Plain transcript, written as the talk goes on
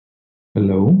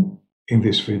Hello, in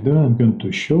this video I'm going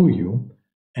to show you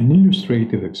an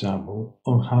illustrative example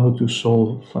on how to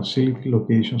solve facility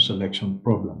location selection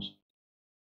problems.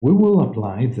 We will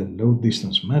apply the load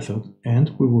distance method and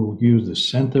we will use the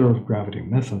center of gravity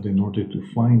method in order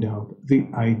to find out the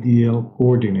ideal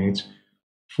coordinates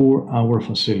for our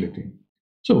facility.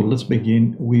 So let's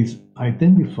begin with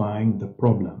identifying the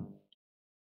problem.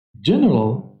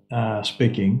 General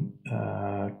speaking,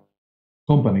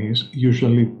 companies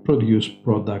usually produce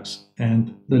products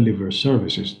and deliver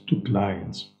services to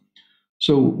clients.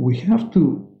 So we have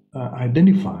to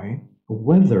identify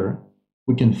whether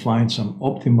we can find some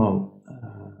optimal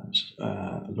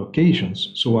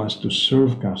locations so as to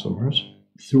serve customers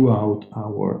throughout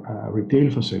our retail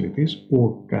facilities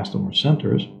or customer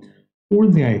centers, or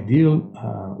the ideal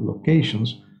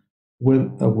locations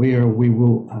where we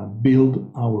will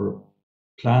build our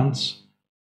plants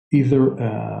either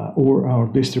or our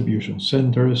distribution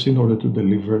centers in order to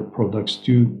deliver products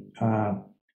to a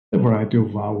variety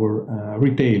of our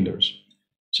retailers.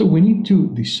 So we need to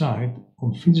decide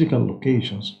on physical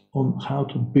locations on how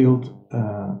to build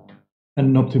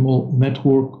an optimal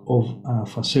network of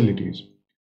facilities.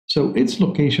 So its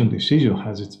location decision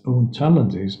has its own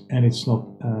challenges, and it's not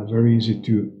very easy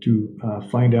to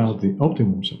find out the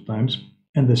optimum sometimes.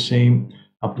 And the same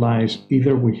applies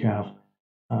either we have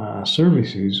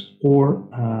services or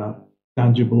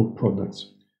tangible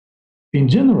products. In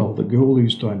general, the goal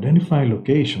is to identify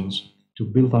locations to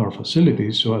build our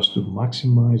facilities so as to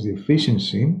maximize the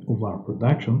efficiency of our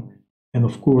production and,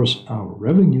 of course, our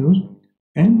revenues,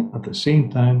 and at the same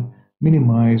time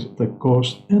minimize the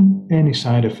cost and any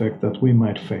side effect that we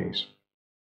might face.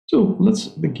 So let's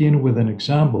begin with an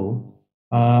example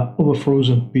of a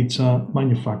frozen pizza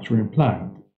manufacturing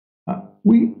plant.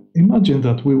 We imagine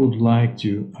that we would like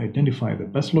to identify the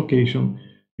best location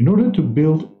in order to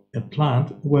build a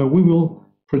plant where we will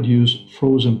produce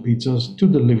frozen pizzas to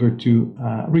deliver to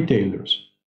retailers.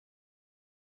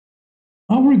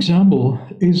 Our example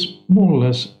is more or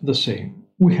less the same.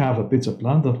 We have a pizza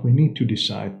plant that we need to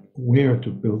decide where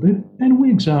to build it, and we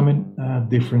examine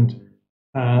different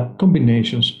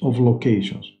combinations of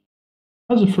locations.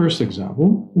 As a first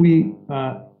example, we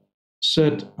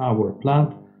set our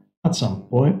plant at some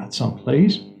point, at some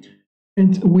place,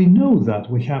 and we know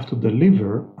that we have to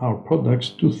deliver our products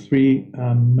to three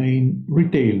main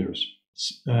retailers.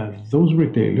 Those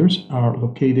retailers are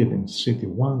located in City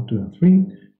 1, 2, and 3,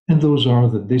 and those are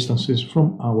the distances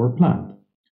from our plant.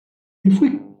 If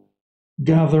we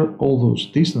gather all those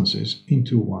distances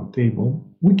into one table,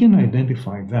 we can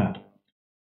identify that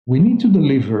we need to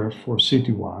deliver for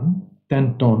City 1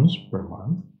 10 tons per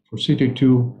month, for City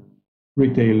 2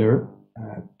 retailer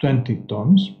 20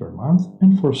 tons per month,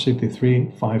 and for City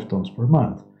 3 5 tons per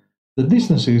month. The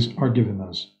distances are given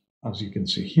as you can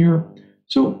see here.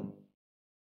 So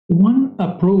one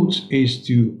approach is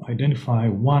to identify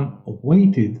one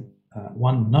weighted,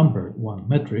 one number, one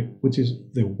metric, which is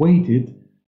the weighted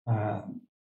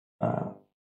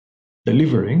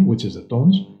delivering, which is the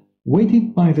tons,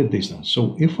 weighted by the distance.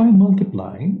 So if I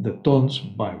multiply the tons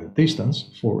by the distance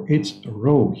for each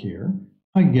row here,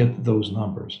 I get those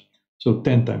numbers. So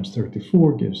 10 times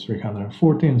 34 gives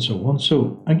 340 and so on.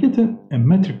 So I get a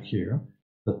metric here,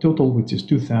 the total, which is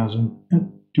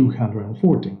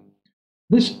 2,240.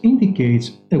 This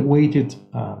indicates a weighted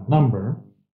number,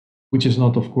 which is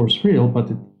not, of course, real,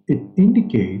 but it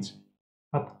indicates,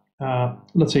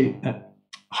 let's say,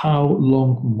 how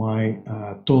long my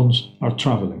tons are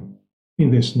traveling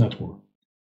in this network.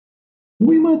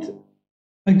 We might,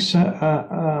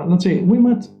 let's say, we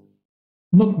might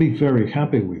not be very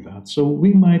happy with that. So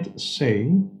we might say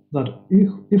that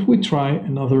if we try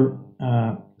another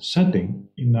setting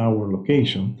in our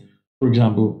location, for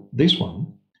example, this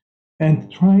one, and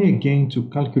try again to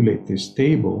calculate this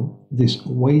table, this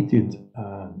weighted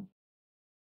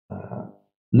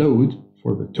load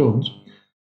for the tons,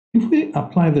 if we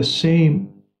apply the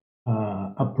same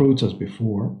approach as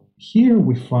before, here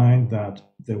we find that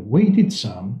the weighted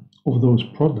sum of those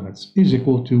products is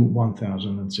equal to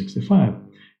 1065.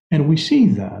 And we see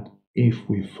that if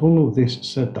we follow this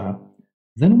setup,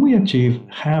 then we achieve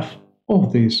half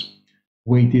of this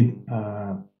weighted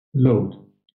load.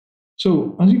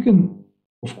 So as you can,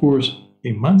 of course,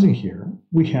 imagine here,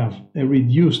 we have a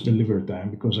reduced delivery time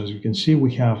because, as you can see,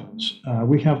 we have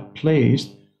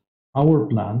placed our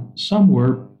plant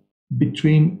somewhere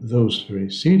between those three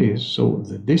cities, so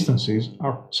the distances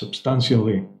are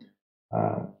substantially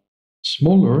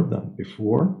smaller than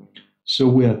before. So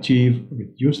we achieve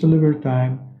reduced delivery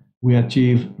time, we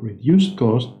achieve reduced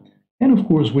cost, and of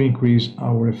course we increase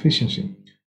our efficiency.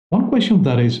 One question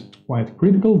that is quite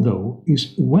critical, though,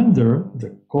 is whether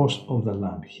the cost of the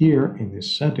land here in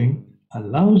this setting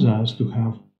allows us to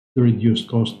have the reduced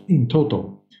cost in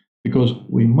total, because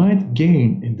we might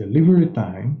gain in delivery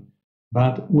time,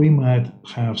 but we might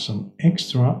have some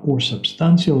extra or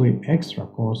substantially extra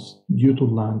costs due to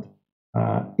land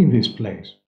in this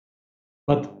place.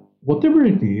 But whatever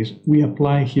it is, we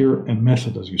apply here a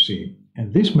method, as you see,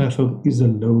 and this method is the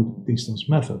load distance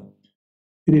method.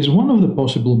 It is one of the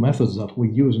possible methods that we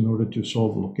use in order to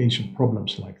solve location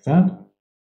problems like that.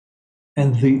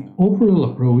 And the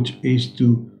overall approach is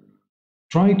to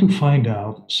try to find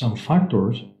out some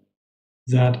factors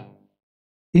that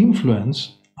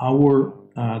influence our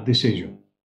decision.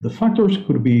 The factors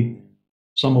could be,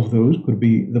 some of those could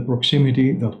be the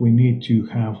proximity that we need to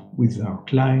have with our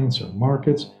clients or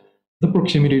markets, the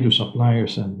proximity to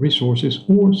suppliers and resources,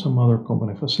 or some other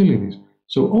company facilities.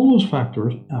 So all those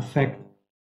factors affect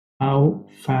how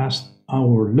fast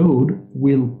our load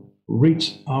will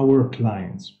reach our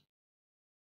clients.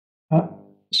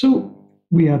 So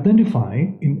we identify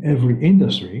in every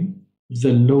industry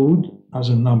the load as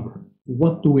a number.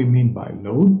 What do we mean by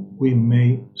load? We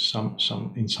may,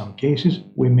 in some cases,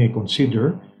 we may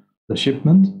consider the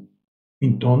shipment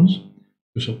in tons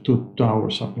to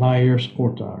our suppliers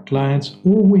or to our clients,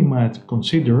 or we might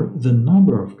consider the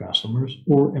number of customers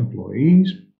or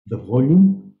employees, the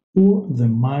volume, or the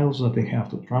miles that they have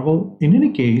to travel. In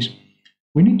any case,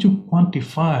 we need to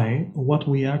quantify what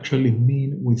we actually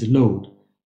mean with load.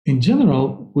 In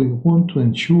general, we want to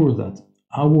ensure that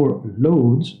our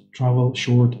loads travel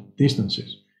short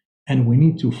distances, and we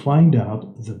need to find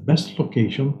out the best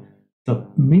location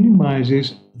that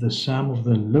minimizes the sum of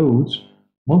the loads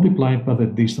multiplied by the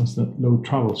distance that load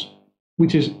travels,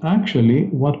 which is actually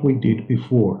what we did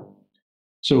before.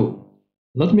 So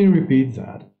let me repeat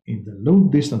that. In the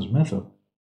load distance method,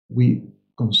 we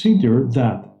consider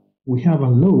that we have a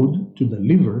load to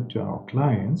deliver to our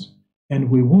clients, and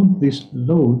we want this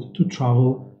load to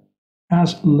travel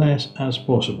as less as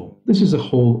possible. This is the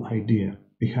whole idea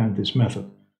behind this method.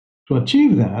 To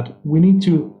achieve that, we need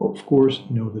to, of course,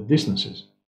 know the distances.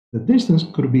 The distance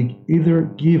could be either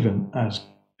given as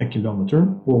a kilometer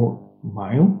or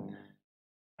mile,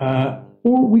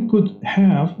 or we could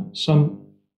have some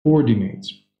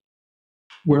coordinates.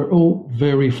 We're all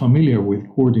very familiar with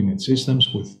coordinate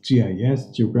systems, with GIS,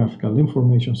 Geographical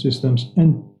Information Systems,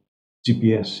 and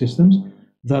GPS systems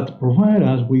that provide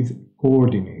us with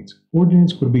coordinates.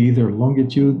 Coordinates could be either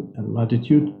longitude and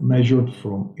latitude measured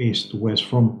from east to west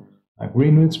from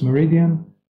Greenwich meridian,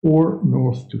 or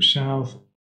north to south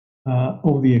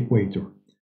of the equator.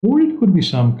 Or it could be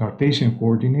some Cartesian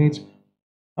coordinates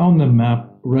on the map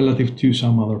relative to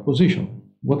some other position.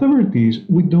 Whatever it is,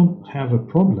 we don't have a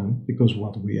problem, because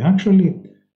what we actually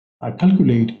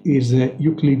calculate is the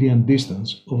Euclidean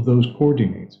distance of those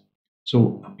coordinates.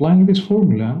 So applying this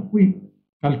formula, we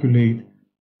calculate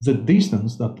the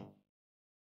distance that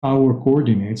our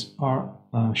coordinates are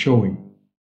showing.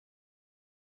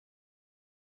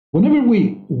 Whenever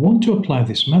we want to apply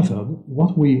this method,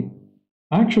 what we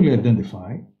actually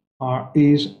identify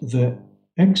is the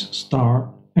x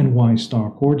star and y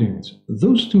star coordinates.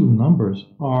 Those two numbers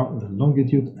are the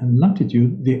longitude and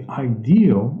latitude, the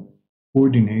ideal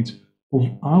coordinates of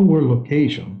our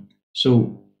location.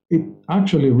 So it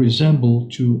actually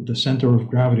resembles to the center of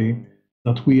gravity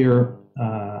that we are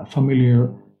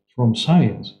familiar from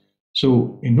science.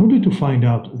 So in order to find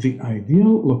out the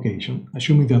ideal location,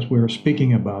 assuming that we're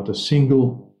speaking about a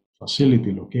single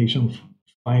facility location,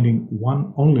 finding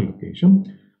one only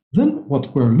location, then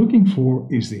what we're looking for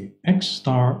is the x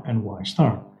star and y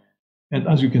star. And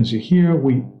as you can see here,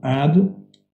 we add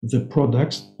the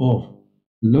products of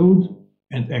load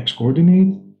and x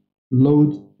coordinate,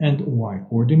 load and y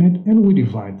coordinate, and we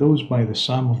divide those by the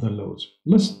sum of the loads.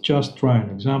 Let's just try an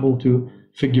example to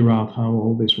figure out how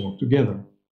all this works together.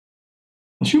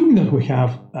 Assuming that we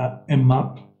have a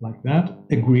map like that,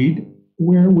 a grid,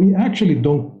 where we actually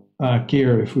don't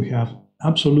care if we have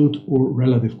absolute or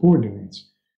relative coordinates.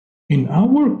 In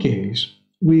our case,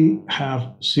 we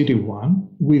have city 1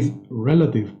 with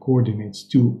relative coordinates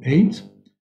 2, 8,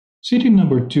 city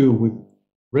number 2 with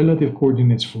relative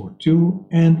coordinates 4, 2,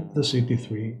 and the city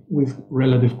 3 with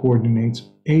relative coordinates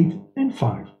 8 and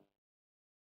 5.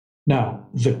 Now,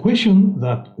 the question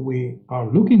that we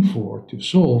are looking for to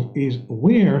solve is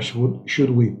where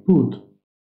should we put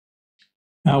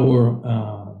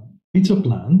our pizza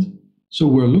plant? So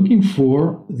we're looking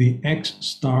for the x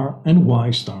star and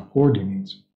y star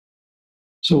coordinates.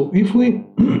 So if we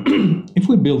if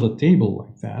we build a table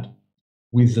like that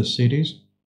with the cities,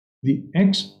 the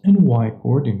x and y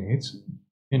coordinates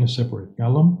in a separate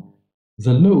column,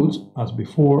 The loads, as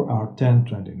before, are 10,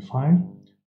 20, and 5.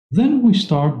 Then we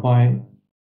start by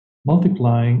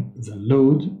multiplying the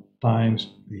load times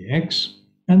the x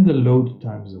and the load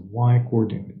times the y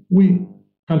coordinate. We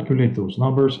calculate those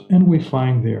numbers and we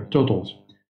find their totals.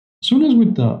 As soon as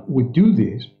we do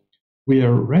this, we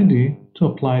are ready to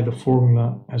apply the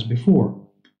formula as before,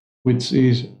 which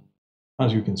is,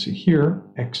 as you can see here,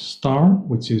 x star,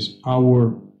 which is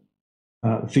our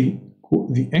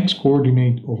the x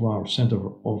coordinate of our center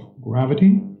of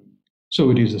gravity. So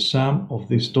it is the sum of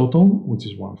this total, which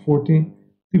is 140,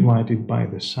 divided by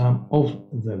the sum of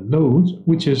the loads,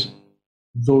 which is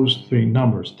those three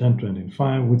numbers, 10, 20, and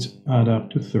 5, which add up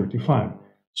to 35.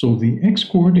 So the x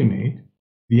coordinate,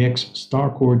 the x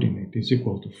star coordinate is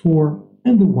equal to 4,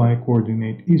 and the y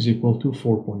coordinate is equal to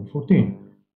 4.14.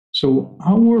 So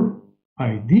our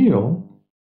ideal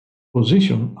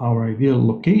position, our ideal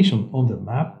location on the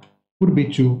map would be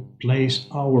to place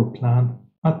our plant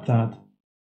at that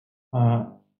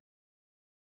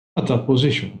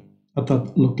position, at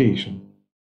that location.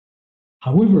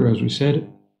 However, as we said,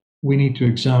 we need to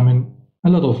examine a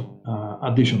lot of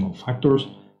additional factors: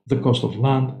 the cost of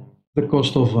land, the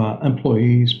cost of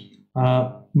employees,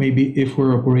 maybe if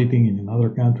we're operating in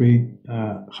another country,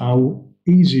 how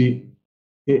easy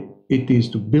it is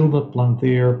to build a plant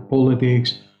there,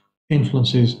 politics,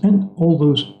 influences, and all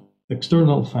those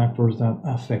external factors that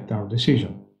affect our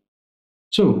decision.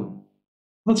 So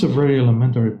that's a very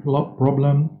elementary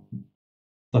problem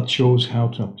that shows how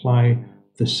to apply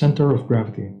the center of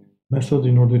gravity method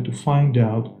in order to find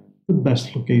out the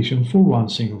best location for one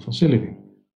single facility.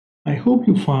 I hope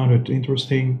you found it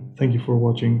interesting. Thank you for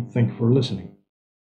watching. Thank you for listening.